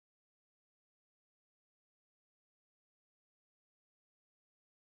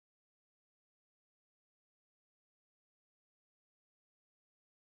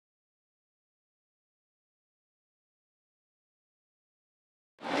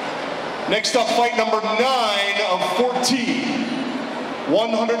Next up, fight number 9 of 14,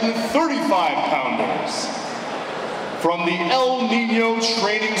 135-pounders. From the El Nino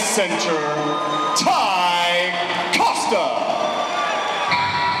Training Center, Costa.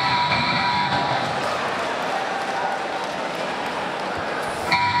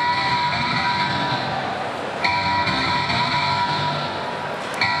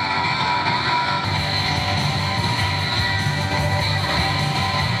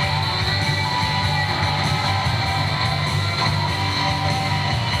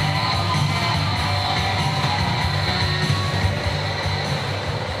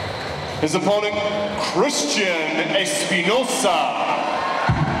 His opponent, Espinosa.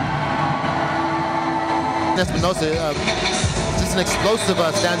 Espinosa, just an explosive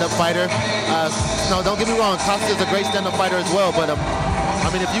stand-up fighter. No, don't get me wrong, Costa is a great stand-up fighter as well, but I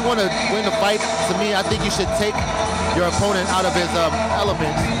mean, if you want to win the fight, to me, I think you should take your opponent out of his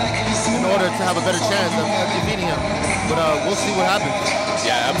element in order to have a better chance of defeating him. But we'll see what happens.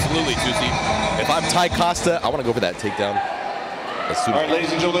 Yeah, absolutely, Tusi. If I'm Costa, I want to go for that takedown. All right,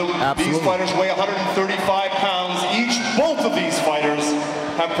 ladies and gentlemen, these fighters weigh 135 pounds each. Both of these fighters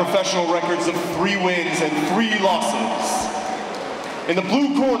have professional records of 3 wins and 3 losses. In the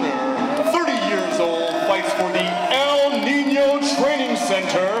blue corner, 30 years old, fights for the El Nino Training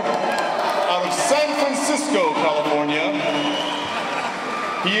Center out of San Francisco, California.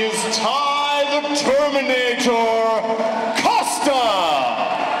 He is Ty the Terminator Costa.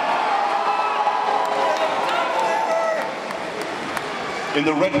 In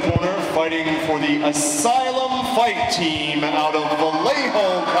the red corner, fighting for the Asylum Fight Team out of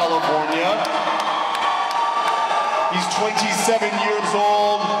Vallejo, California. He's 27 years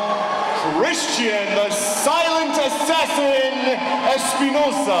old. Christian, the Silent Assassin,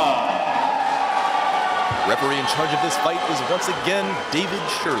 Espinosa. Referee in charge of this fight is once again David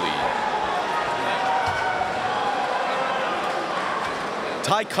Shirley.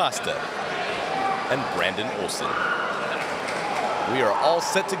 Ty Costa and Brandon Olson. We are all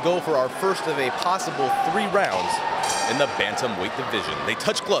set to go for our first of a possible 3 rounds in the bantamweight division. They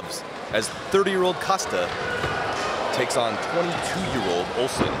touch gloves as 30-year-old Costa takes on 22-year-old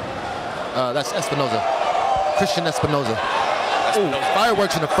Olson. That's Espinosa. Christian Espinosa. Ooh,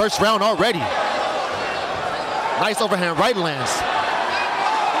 fireworks in the first round already. Nice overhand right lands.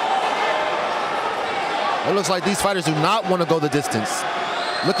 It looks like these fighters do not want to go the distance.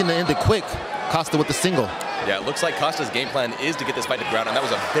 Looking to end it quick. Costa with the single. Yeah, it looks like Costa's game plan is to get this fight to the ground, and that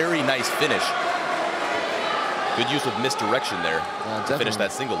was a very nice finish. Good use of misdirection there to finish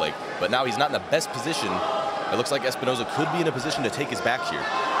that single leg. But now he's not in the best position. It looks like Espinosa could be in a position to take his back here.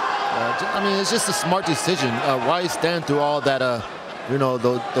 I mean, it's just a smart decision. Why stand through all that, you know,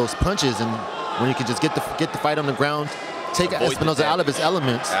 those punches, and when you can just get the fight on the ground, take Espinosa out of his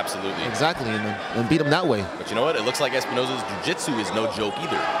element. Absolutely. Exactly, and beat him that way. But you know what? It looks like Espinosa's jiu-jitsu is no joke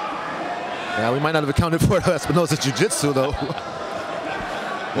either. Yeah, we might not have accounted for Espinosa's jiu-jitsu, though.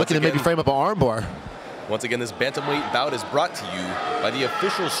 Looking to maybe frame up an armbar. Once again, this bantamweight bout is brought to you by the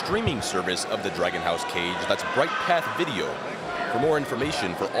official streaming service of the Dragon House Cage. That's Bright Path Video. For more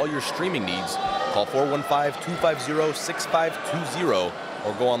information for all your streaming needs, call 415-250-6520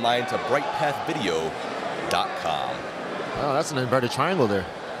 or go online to brightpathvideo.com. Oh, that's an inverted triangle there.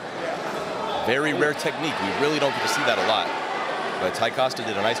 Very rare technique. We really don't get to see that a lot. But Ty Costa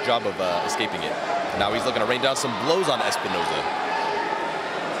did a nice job of escaping it. Now he's looking to rain down some blows on Espinosa.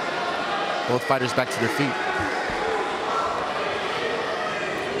 Both fighters back to their feet.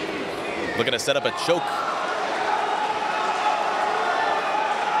 Looking to set up a choke.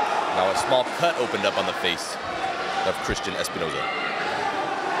 Now a small cut opened up on the face of Christian Espinosa.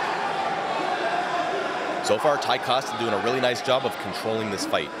 So far, Ty Costa doing a really nice job of controlling this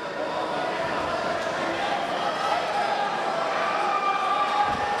fight.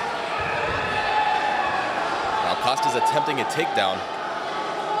 Costa's attempting a takedown,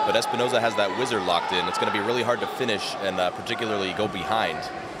 but Espinosa has that wizard locked in. It's going to be really hard to finish and particularly go behind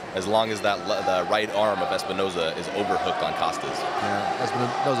as long as the right arm of Espinosa is overhooked on Costa's. Yeah,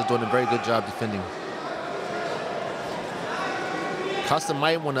 Espinosa doing a very good job defending. Costa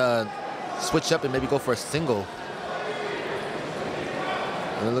might want to switch up and maybe go for a single.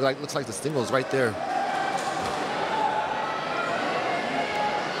 And it looks like the single is right there.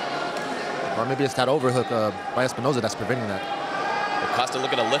 Or maybe it's that overhook by Espinosa that's preventing that. Well, Costa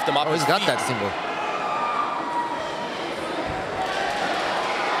looking to lift him off his feet. He's got that single.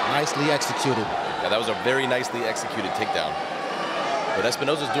 Nicely executed. Yeah, that was a very nicely executed takedown. But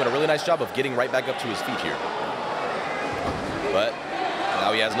Espinosa's doing a really nice job of getting right back up to his feet here. But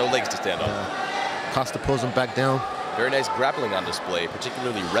now he has no legs to stand on. Costa pulls him back down. Very nice grappling on display,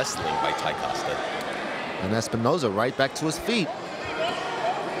 particularly wrestling by Ty Costa. And Espinosa right back to his feet.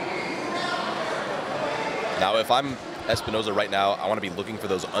 Now, if I'm Espinosa right now, I want to be looking for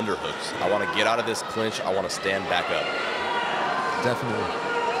those underhooks. I want to get out of this clinch. I want to stand back up. Definitely.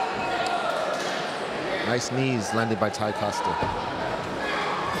 Nice knees landed by Ty Costa.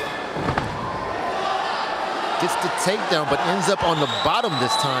 Gets the takedown, but ends up on the bottom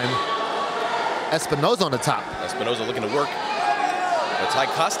this time. Espinosa on the top. Espinosa looking to work. But Ty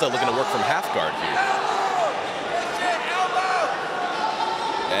Costa looking to work from half guard here.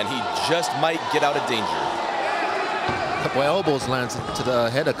 And he just might get out of danger. A couple elbows lands to the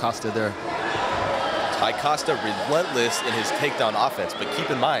head of Costa there. Ty Costa relentless in his takedown offense, but keep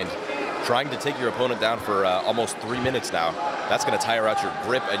in mind, trying to take your opponent down for almost 3 minutes now, that's going to tire out your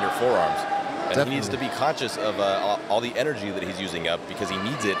grip and your forearms. And Definitely. He needs to be conscious of all the energy that he's using up because he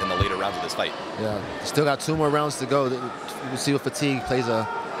needs it in the later rounds of this fight. Yeah, still got 2 more rounds to go. We'll see if fatigue plays a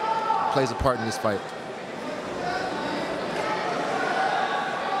part in this fight.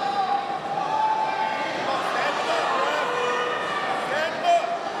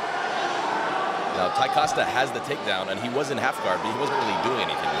 Now, Ty Costa has the takedown, and he was in half guard, but he wasn't really doing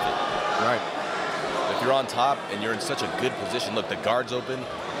anything with it. Right. If you're on top and you're in such a good position, look, the guard's open.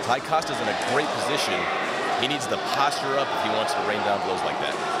 Ty Costa's in a great position. He needs to posture up if he wants to rain down blows like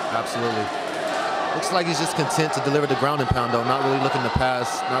that. Absolutely. Looks like he's just content to deliver the ground and pound, though. Not really looking to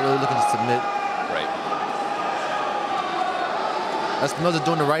pass, not really looking to submit. Right. Espinosa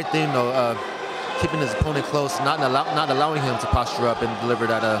doing the right thing, though, keeping his opponent close, not allowing him to posture up and deliver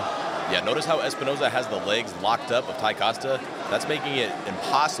that. Yeah, notice how Espinosa has the legs locked up of Ty Costa. That's making it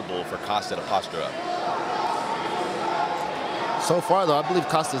impossible for Costa to posture up. So far, though, I believe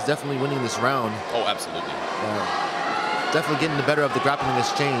Costa is definitely winning this round. Oh, absolutely. Definitely getting the better of the grappling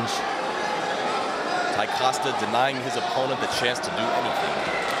exchange. Ty Costa denying his opponent the chance to do anything.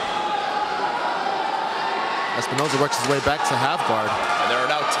 Espinosa works his way back to half guard. And there are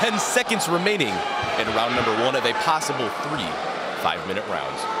now 10 seconds remaining in round number 1 of a possible 3 5-minute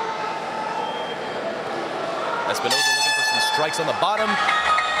rounds. Espinosa looking for some strikes on the bottom.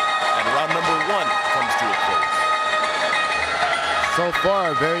 And round number 1 comes to a close. So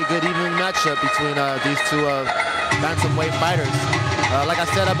far, a very good evening matchup between these two bantamweight fighters. Like I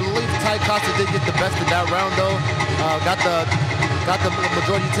said, I believe Ty Costa did get the best of that round, though. Got the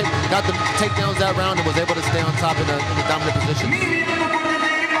majority, got the takedowns that round, and was able to stay on top in the dominant position.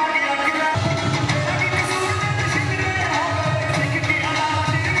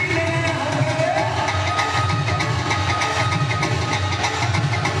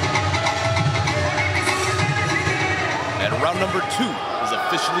 Round number 2 is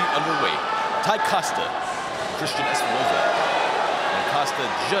officially underway. Ty Costa, Christian Espinosa. And Costa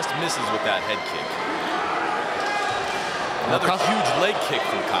just misses with that head kick. Another huge leg kick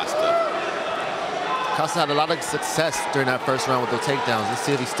from Costa. Costa had a lot of success during that first round with those takedowns. Let's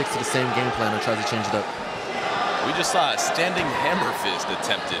see if he sticks to the same game plan or tries to change it up. We just saw a standing hammer fist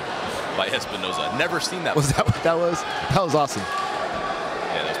attempted by Espinosa. Never seen that. Was that what that was? That was awesome.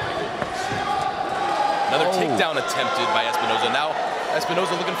 Yeah, that's pretty cool. Another takedown attempted by Espinosa. Now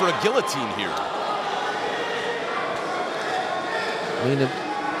Espinosa looking for a guillotine here. I mean,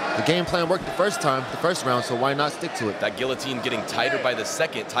 the game plan worked the first round, so why not stick to it? That guillotine getting tighter by the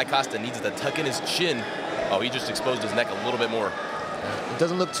second. Ty Costa needs to tuck in his chin. Oh, he just exposed his neck a little bit more. He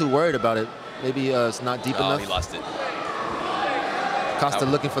doesn't look too worried about it. Maybe it's not deep enough. He lost it. Costa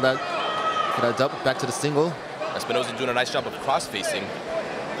looking for that dump back to the single. Espinosa doing a nice job of cross-facing.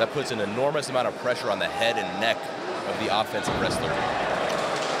 That puts an enormous amount of pressure on the head and neck of the offensive wrestler.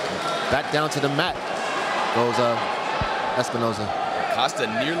 Back down to the mat goes Espinosa. Costa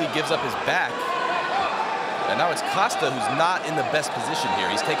nearly gives up his back. And now it's Costa who's not in the best position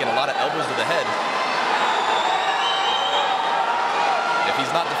here. He's taking a lot of elbows to the head. If he's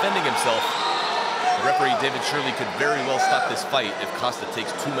not defending himself, referee David Shirley could very well stop this fight if Costa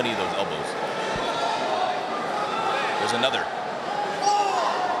takes too many of those elbows. There's another.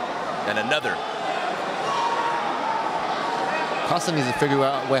 And another. Costa needs to figure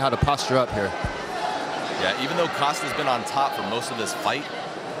out a way how to posture up here. Yeah, even though Costa's been on top for most of this fight,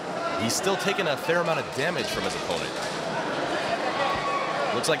 he's still taking a fair amount of damage from his opponent.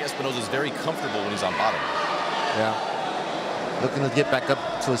 Looks like Espinosa's very comfortable when he's on bottom. Yeah. Looking to get back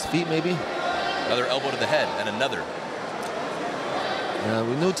up to his feet, maybe. Another elbow to the head, and another. Yeah,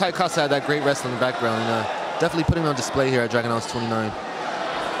 we knew Ty Costa had that great wrestling background, and definitely putting him on display here at Dragon House 29.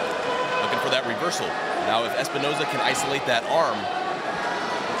 Looking for that reversal. Now, if Espinosa can isolate that arm,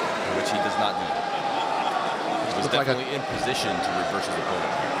 which he does not do, he's definitely in position to reverse his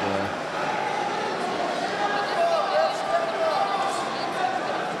opponent. Yeah.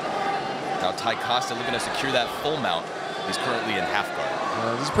 Now Ty Costa looking to secure that full mount. He's currently in half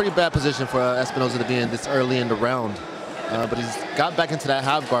guard. This is a pretty bad position for Espinosa to be in this early in the round. But he's got back into that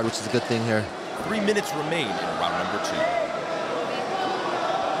half guard, which is a good thing here. 3 minutes remain in round number 2.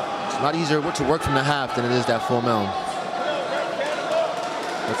 It's a lot easier to work from the half than it is that full mount.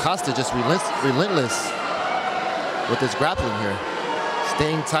 But Costa just relentless with his grappling here.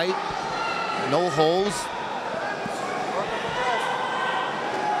 Staying tight, no holes.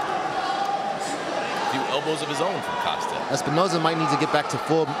 A few elbows of his own from Costa. Espinosa might need to get back to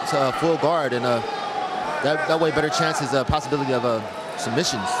full guard, and that way better chances possibility of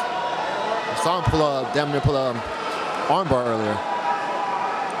submissions. I saw him damn near pull a armbar earlier.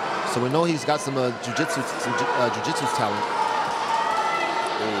 So we know he's got some jiu-jitsu talent.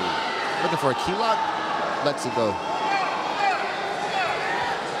 Ooh. Looking for a key lock, lets it go.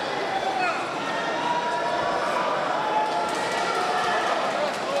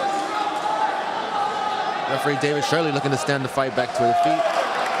 Referee David Shirley looking to stand the fight back to the feet.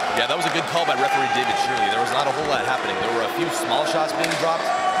 Yeah, that was a good call by referee David Shirley. There was not a whole lot happening. There were a few small shots being dropped,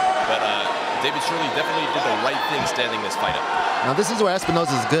 but David Shirley definitely did the right thing standing this fight up. Now this is where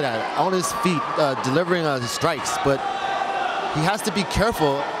Espinosa is good at, on his feet, delivering his strikes, but he has to be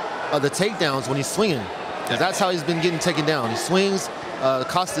careful of the takedowns when he's swinging, because that's how he's been getting taken down. He swings,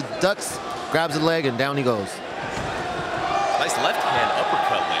 Costa ducks, grabs the leg, and down he goes. Nice left hand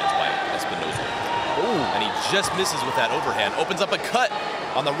uppercut lands by Espinosa. Ooh. And he just misses with that overhand. Opens up a cut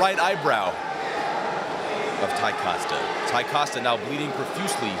on the right eyebrow of Ty Costa. Ty Costa now bleeding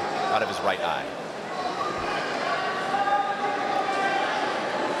profusely out of his right eye.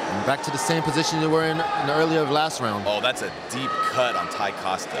 And back to the same position they were in the earlier last round. Oh, that's a deep cut on Ty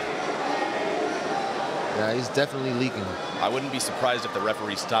Costa. Yeah, he's definitely leaking. I wouldn't be surprised if the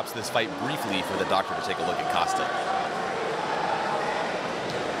referee stops this fight briefly for the doctor to take a look at Costa.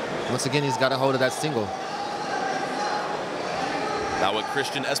 Once again, he's got a hold of that single. Now what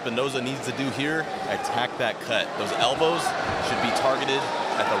Christian Espinosa needs to do here, attack that cut. Those elbows should be targeted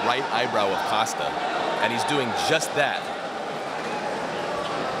at the right eyebrow of Costa. And he's doing just that.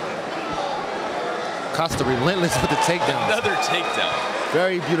 Costa relentless with the takedown. Another takedown.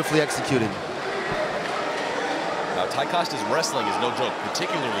 Very beautifully executed. Now Ty Costa's wrestling is no joke,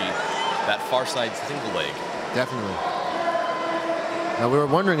 particularly that far side single leg. Definitely. Now we were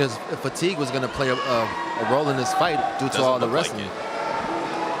wondering if fatigue was going to play a role in this fight due to all the wrestling.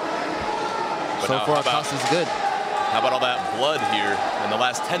 So far, Costa's good. How about all that blood here in the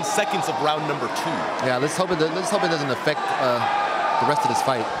last 10 seconds of round number 2? Yeah, let's hope it doesn't affect the rest of this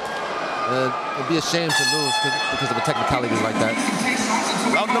fight. It'd be a shame to lose because of a technicality like that.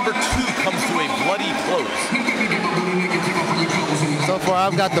 Round number 2 comes to a bloody close. So far,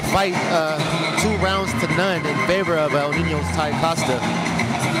 I've got the fight 2 rounds to none in favor of El Niño's Ty Costa.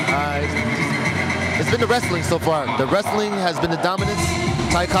 It's been the wrestling so far. The wrestling has been the dominance.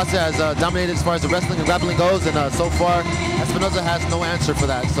 Ty Costa has dominated as far as the wrestling and grappling goes, and so far, Espinosa has no answer for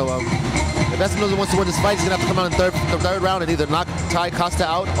that. So if Espinosa wants to win this fight, he's going to have to come out in the third round and either knock Ty Costa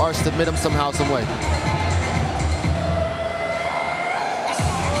out or submit him somehow, some way.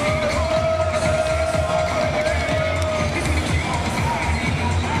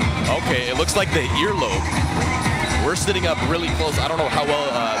 Okay, it looks like the earlobe. We're sitting up really close. I don't know how well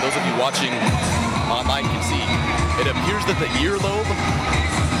those of you watching online can see. It appears that the earlobe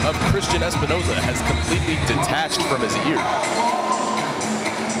of Christian Espinosa has completely detached from his ear.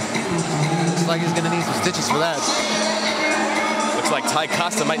 Looks like he's going to need some stitches for that. Looks like Ty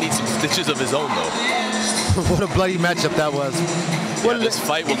Costa might need some stitches of his own, though. What a bloody matchup that was. Yeah, this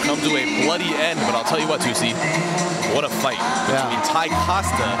fight will come to a bloody end, but I'll tell you what, Tusi, what a fight between Ty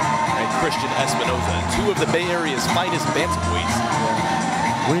Costa and Christian Espinosa, 2 of the Bay Area's finest bantamweights.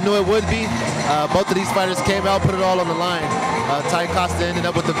 We knew it would be. Both of these fighters came out, put it all on the line. Ty Costa ended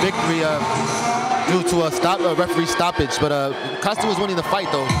up with the victory due to a referee stoppage, but Costa was winning the fight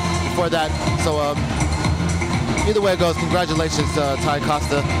though before that. So either way it goes, congratulations Ty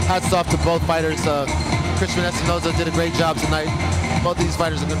Costa. Hats off to both fighters. Christian Espinosa did a great job tonight. Both of these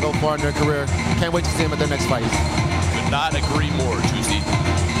fighters are going to go far in their career. Can't wait to see them at their next fight. Could not agree more, Tusi.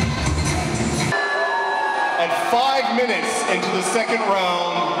 At 5 minutes into the second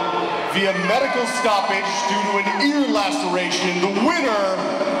round, via medical stoppage due to an ear laceration, the winner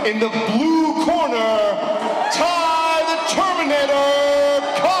in the blue corner, Ty the Terminator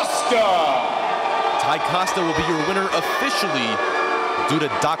Costa. Ty Costa will be your winner officially due to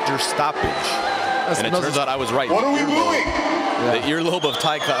doctor stoppage. And it turns out I was right. What are we booing? The earlobe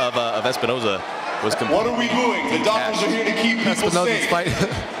of Espinosa was completely What are we booing? The doctors are here to keep people safe.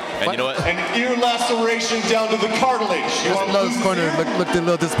 And you know what? An ear laceration down to the cartilage. Espinosa's corner looked a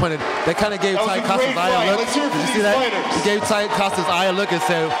little disappointed. They kind of gave Ty Costa's eye a look. Did you see that? He gave Ty Costa's eye a look and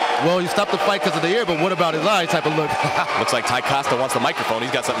said, well, you stopped the fight because of the ear, but what about his eye type of look? Looks like Ty Costa wants the microphone. He's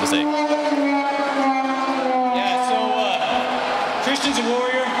got something to say. Yeah, so Christian's a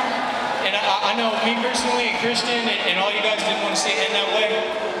warrior. And I know me personally and Christian and all you guys didn't want to see it end that way.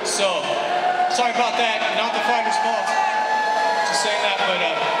 So, sorry about that. Not the fighter's fault. Just saying that, but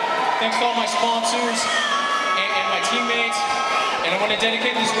thanks to all my sponsors and my teammates. And I want to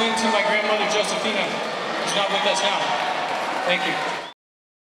dedicate this win to my grandmother, Josephina, who's not with us now. Thank you.